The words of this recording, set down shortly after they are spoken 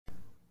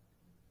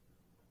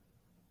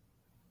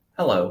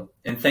Hello,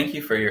 and thank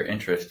you for your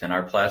interest in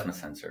our plasma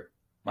sensor.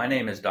 My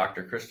name is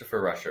Dr. Christopher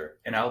Rusher,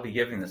 and I will be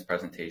giving this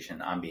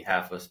presentation on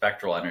behalf of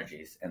Spectral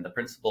Energies and the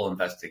principal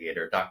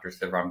investigator, Dr.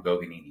 Sivaram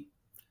Goganini.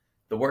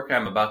 The work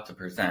I'm about to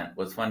present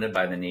was funded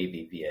by the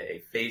Navy via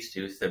a Phase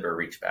 2 SBIR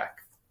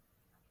reachback.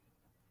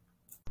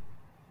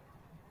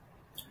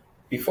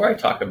 Before I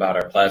talk about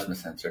our plasma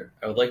sensor,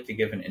 I would like to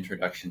give an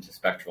introduction to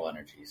Spectral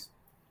Energies.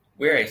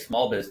 We're a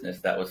small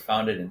business that was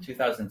founded in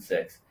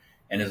 2006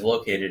 and is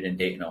located in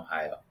Dayton,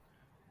 Ohio.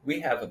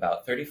 We have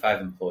about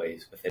 35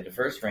 employees with a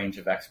diverse range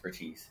of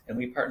expertise, and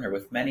we partner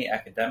with many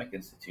academic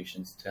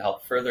institutions to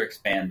help further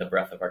expand the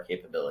breadth of our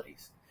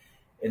capabilities.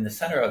 In the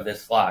center of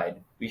this slide,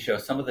 we show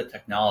some of the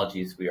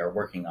technologies we are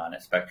working on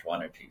at Spectral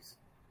Energies.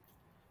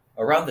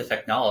 Around the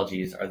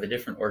technologies are the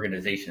different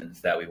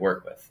organizations that we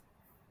work with.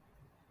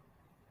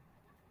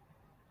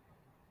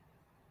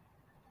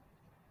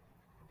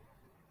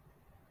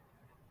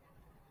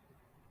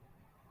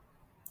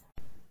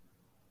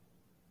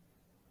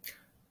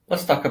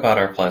 Let's talk about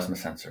our plasma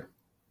sensor.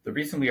 The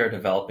reason we are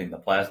developing the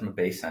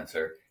plasma-based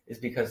sensor is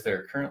because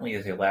there currently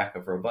is a lack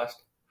of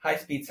robust,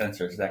 high-speed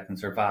sensors that can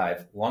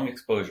survive long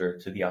exposure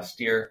to the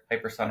austere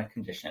hypersonic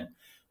condition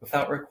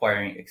without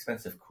requiring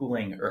expensive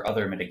cooling or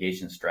other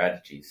mitigation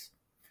strategies.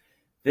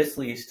 This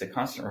leads to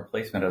constant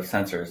replacement of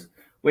sensors,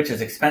 which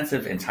is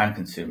expensive and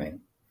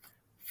time-consuming.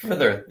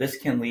 Further, this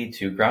can lead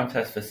to ground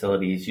test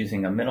facilities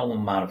using a minimal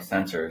amount of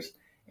sensors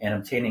and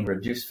obtaining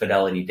reduced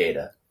fidelity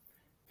data.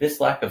 This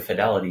lack of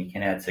fidelity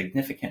can add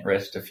significant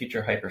risk to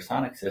future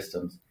hypersonic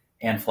systems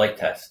and flight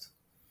tests.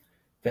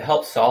 To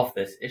help solve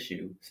this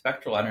issue,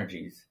 Spectral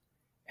Energies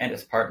and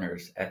its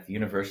partners at the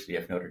University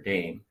of Notre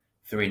Dame,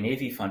 through a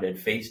Navy-funded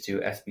Phase 2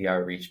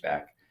 SBR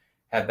reachback,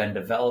 have been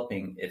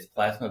developing its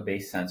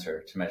plasma-based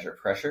sensor to measure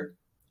pressure,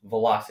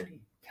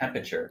 velocity,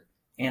 temperature,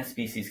 and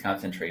species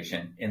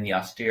concentration in the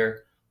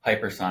austere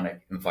hypersonic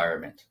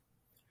environment.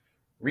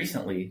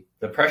 Recently,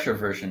 the pressure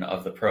version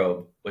of the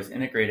probe was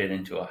integrated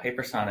into a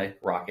hypersonic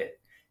rocket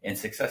and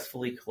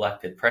successfully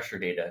collected pressure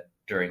data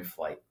during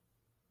flight.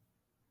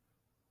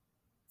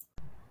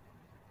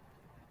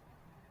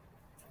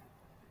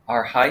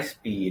 Our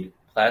high-speed,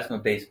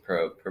 plasma-based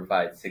probe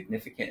provides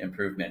significant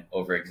improvement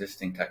over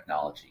existing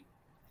technology.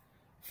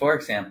 For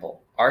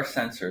example, our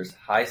sensor's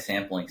high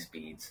sampling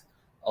speeds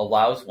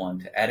allows one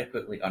to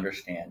adequately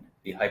understand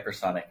the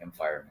hypersonic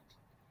environment.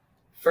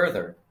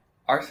 Further,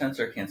 our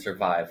sensor can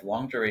survive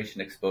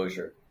long-duration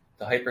exposure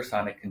to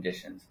hypersonic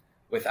conditions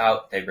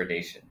without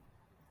degradation.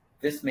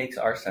 This makes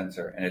our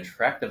sensor an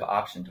attractive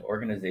option to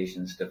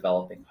organizations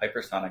developing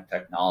hypersonic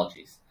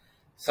technologies,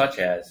 such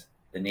as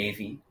the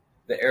Navy,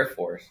 the Air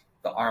Force,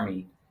 the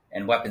Army,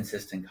 and weapon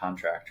system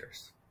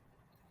contractors.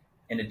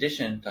 In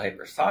addition to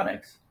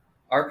hypersonics,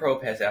 our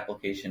probe has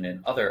application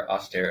in other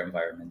austere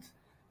environments,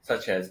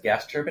 such as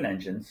gas turbine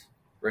engines,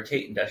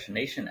 rotate and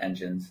detonation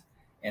engines,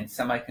 and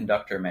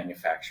semiconductor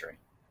manufacturing.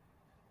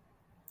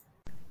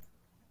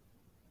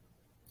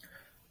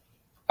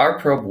 Our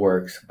probe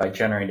works by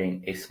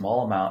generating a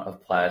small amount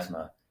of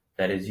plasma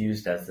that is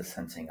used as the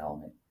sensing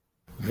element.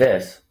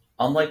 This,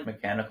 unlike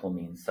mechanical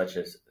means such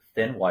as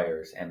thin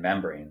wires and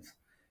membranes,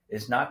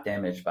 is not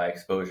damaged by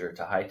exposure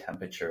to high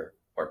temperature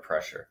or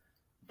pressure,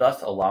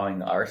 thus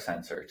allowing our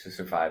sensor to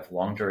survive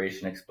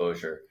long-duration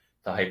exposure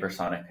to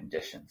hypersonic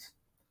conditions.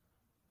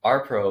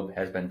 Our probe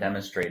has been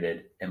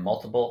demonstrated in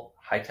multiple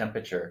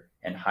high-temperature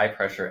and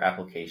high-pressure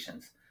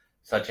applications,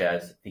 such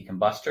as the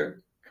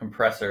combustor,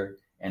 compressor,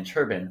 and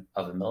turbine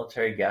of a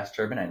military gas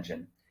turbine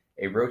engine,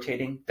 a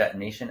rotating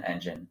detonation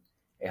engine,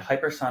 a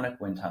hypersonic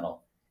wind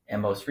tunnel,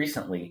 and most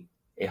recently,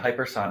 a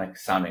hypersonic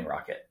sounding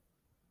rocket.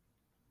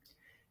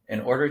 In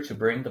order to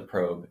bring the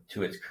probe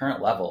to its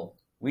current level,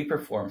 we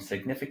performed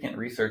significant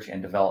research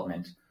and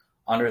development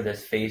under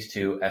this Phase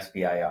 2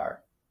 SBIR.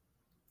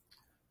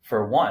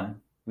 For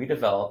one, we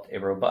developed a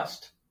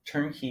robust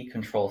turnkey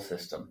control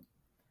system.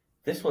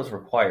 This was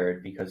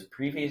required because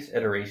previous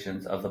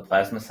iterations of the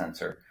plasma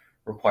sensor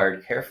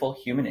required careful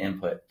human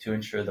input to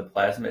ensure the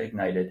plasma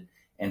ignited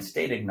and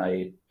stayed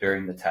ignited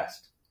during the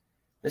test.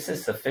 This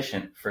is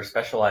sufficient for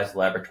specialized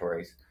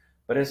laboratories,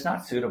 but is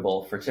not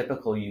suitable for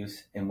typical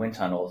use in wind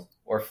tunnels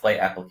or flight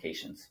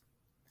applications.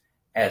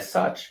 As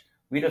such,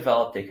 we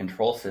developed a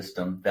control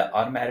system that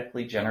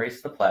automatically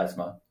generates the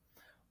plasma.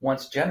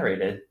 Once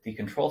generated, the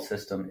control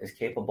system is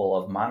capable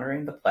of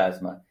monitoring the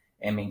plasma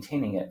and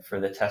maintaining it for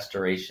the test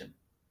duration.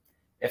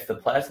 If the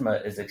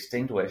plasma is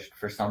extinguished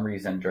for some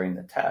reason during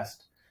the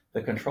test,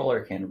 the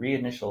controller can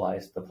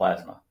reinitialize the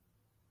plasma.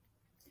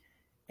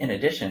 In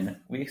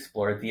addition, we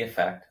explored the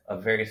effect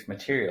of various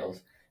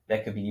materials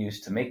that could be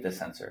used to make the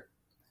sensor.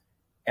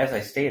 As I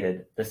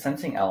stated, the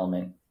sensing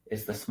element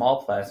is the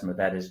small plasma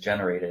that is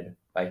generated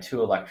by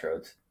two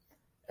electrodes.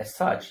 As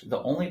such,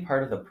 the only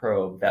part of the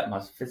probe that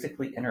must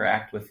physically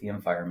interact with the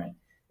environment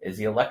is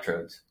the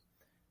electrodes.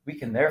 We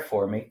can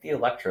therefore make the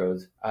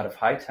electrodes out of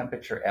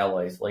high-temperature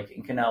alloys like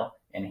Inconel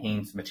and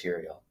Haynes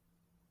material.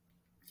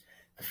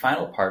 The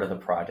final part of the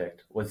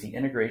project was the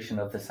integration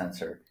of the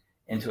sensor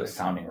into a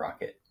sounding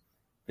rocket.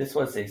 This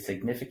was a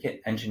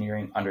significant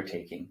engineering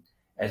undertaking,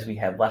 as we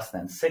had less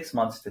than 6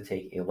 months to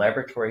take a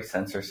laboratory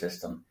sensor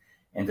system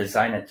and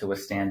design it to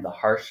withstand the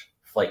harsh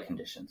flight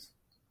conditions.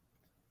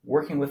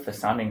 Working with the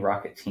Sounding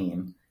Rocket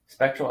team,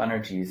 Spectral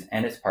Energies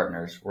and its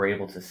partners were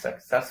able to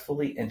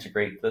successfully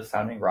integrate the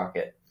Sounding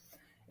Rocket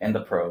and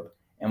the probe,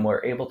 and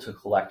were able to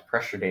collect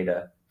pressure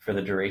data for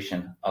the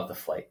duration of the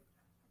flight.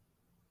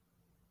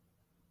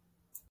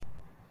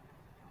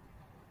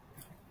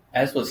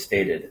 As was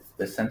stated,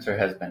 the sensor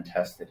has been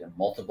tested in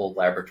multiple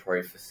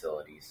laboratory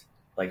facilities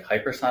like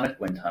hypersonic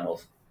wind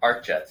tunnels,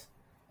 arc jets,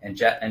 and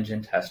jet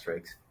engine test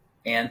rigs,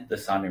 and the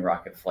Sounding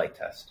Rocket flight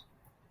test.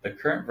 The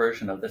current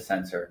version of the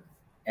sensor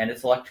and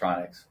its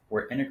electronics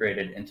were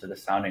integrated into the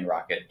Sounding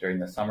Rocket during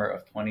the summer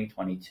of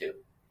 2022.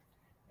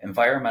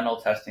 Environmental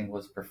testing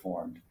was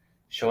performed,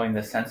 showing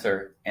the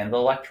sensor and the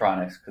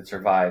electronics could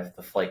survive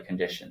the flight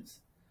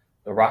conditions.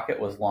 The rocket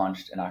was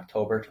launched in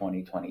October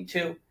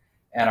 2022,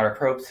 and our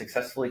probe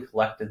successfully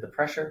collected the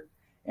pressure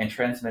and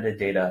transmitted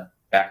data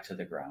back to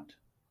the ground.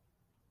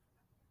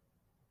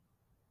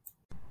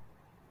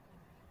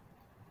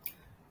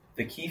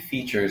 The key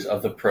features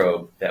of the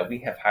probe that we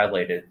have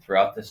highlighted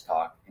throughout this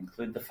talk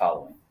include the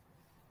following.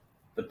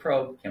 The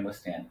probe can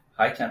withstand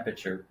high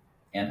temperature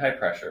and high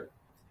pressure,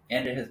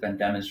 and it has been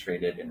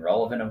demonstrated in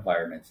relevant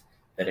environments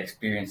that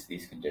experience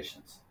these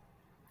conditions.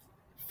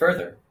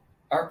 Further,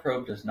 our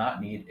probe does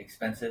not need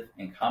expensive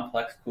and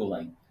complex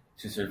cooling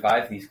to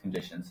survive these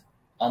conditions,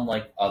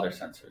 unlike other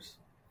sensors.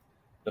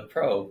 The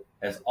probe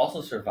has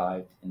also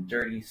survived in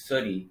dirty,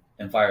 sooty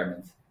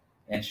environments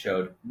and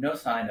showed no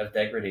sign of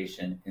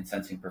degradation in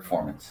sensing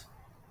performance.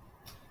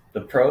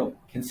 The probe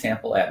can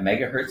sample at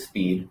megahertz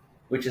speed,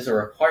 which is a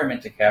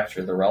requirement to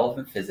capture the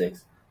relevant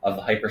physics of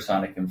the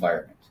hypersonic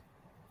environment.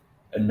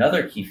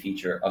 Another key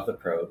feature of the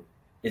probe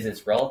is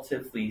its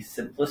relatively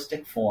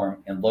simplistic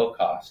form and low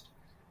cost.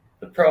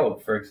 The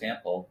probe, for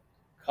example,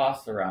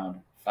 costs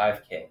around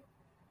 $5,000.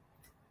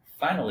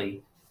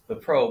 Finally, the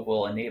probe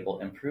will enable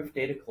improved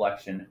data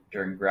collection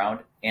during ground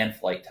and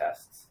flight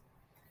tests.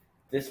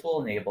 This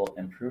will enable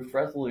improved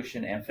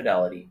resolution and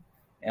fidelity,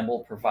 and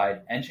will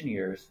provide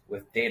engineers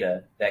with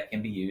data that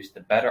can be used to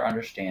better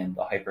understand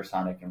the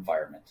hypersonic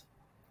environment.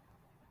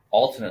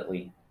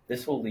 Ultimately,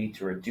 this will lead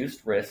to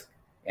reduced risk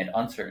and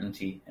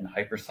uncertainty in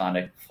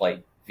hypersonic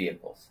flight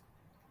vehicles.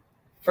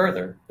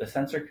 Further, the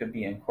sensor could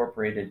be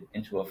incorporated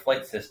into a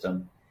flight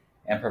system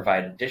and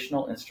provide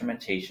additional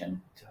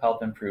instrumentation to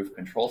help improve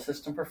control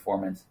system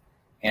performance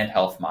and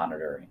health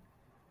monitoring.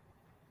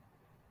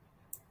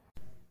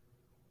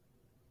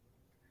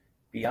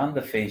 Beyond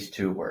the Phase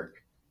 2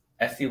 work,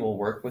 SE will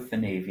work with the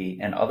Navy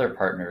and other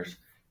partners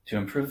to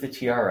improve the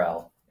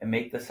TRL and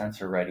make the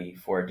sensor ready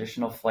for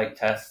additional flight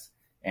tests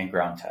and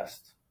ground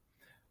tests.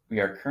 We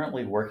are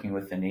currently working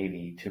with the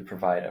Navy to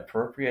provide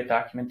appropriate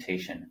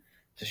documentation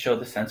to show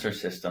the sensor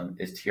system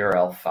is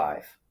TRL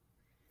 5.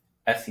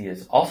 SE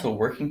is also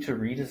working to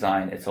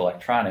redesign its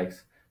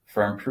electronics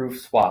for improved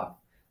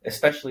swap,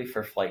 especially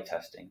for flight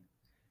testing.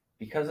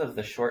 Because of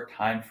the short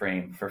time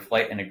frame for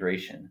flight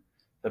integration,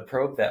 the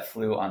probe that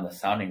flew on the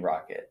Sounding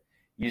Rocket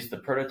used the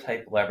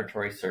prototype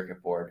laboratory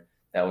circuit board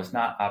that was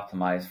not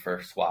optimized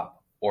for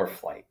swap or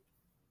flight.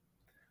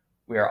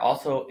 We are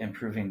also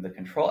improving the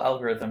control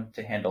algorithm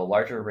to handle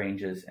larger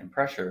ranges and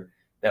pressure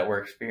that were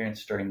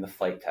experienced during the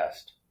flight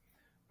test.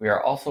 We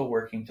are also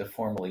working to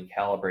formally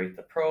calibrate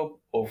the probe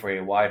over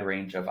a wide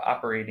range of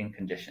operating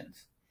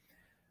conditions.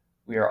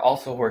 We are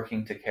also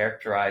working to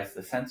characterize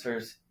the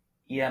sensor's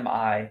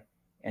EMI,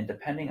 and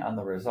depending on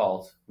the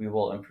results, we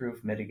will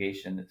improve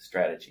mitigation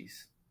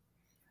strategies.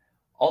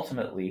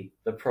 Ultimately,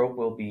 the probe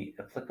will be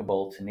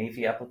applicable to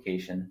Navy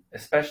application,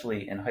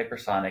 especially in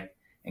hypersonic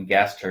and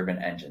gas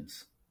turbine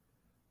engines.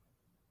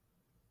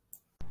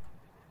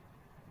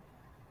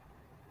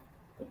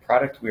 The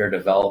product we are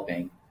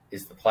developing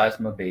is the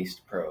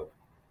plasma-based probe,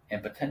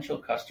 and potential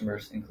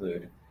customers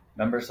include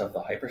members of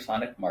the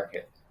hypersonic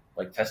market,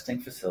 like testing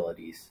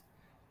facilities,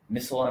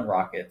 missile and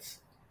rockets,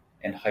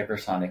 and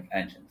hypersonic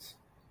engines.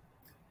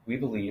 We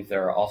believe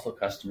there are also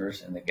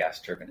customers in the gas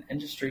turbine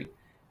industry,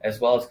 as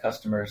well as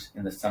customers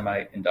in the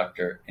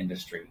semiconductor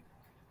industry,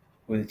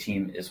 who the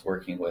team is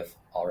working with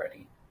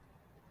already.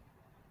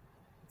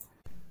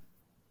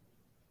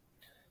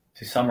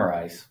 To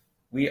summarize,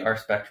 we are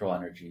Spectral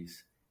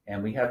Energies,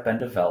 and we have been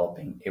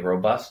developing a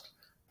robust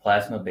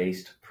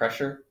plasma-based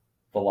pressure,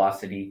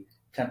 velocity,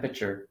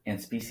 temperature, and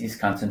species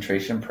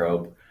concentration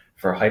probe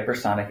for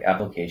hypersonic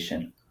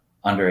application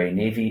under a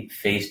Navy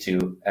Phase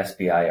 2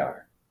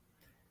 SBIR.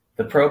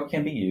 The probe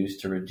can be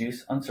used to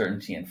reduce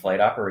uncertainty in flight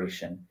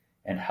operation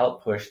and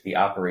help push the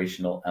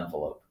operational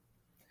envelope.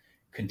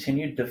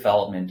 Continued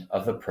development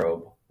of the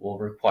probe will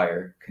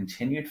require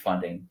continued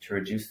funding to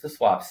reduce the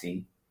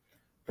SWaP-C,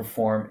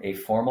 perform a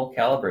formal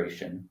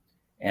calibration,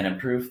 and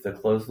improve the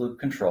closed-loop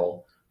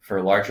control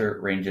for larger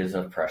ranges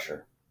of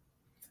pressure.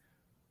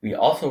 We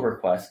also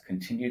request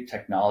continued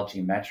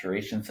technology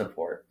maturation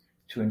support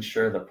to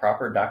ensure the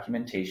proper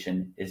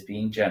documentation is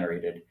being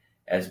generated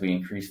as we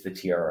increase the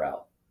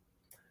TRL.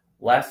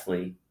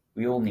 Lastly,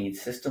 we will need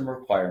system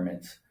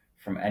requirements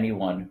from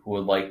anyone who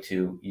would like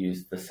to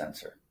use the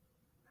sensor.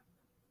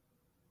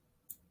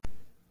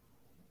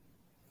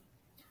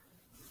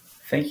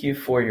 Thank you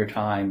for your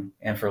time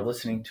and for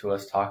listening to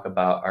us talk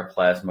about our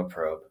plasma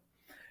probe.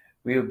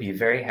 We would be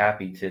very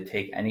happy to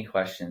take any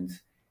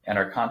questions, and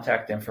our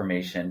contact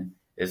information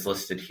is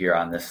listed here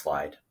on this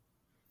slide.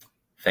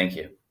 Thank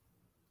you.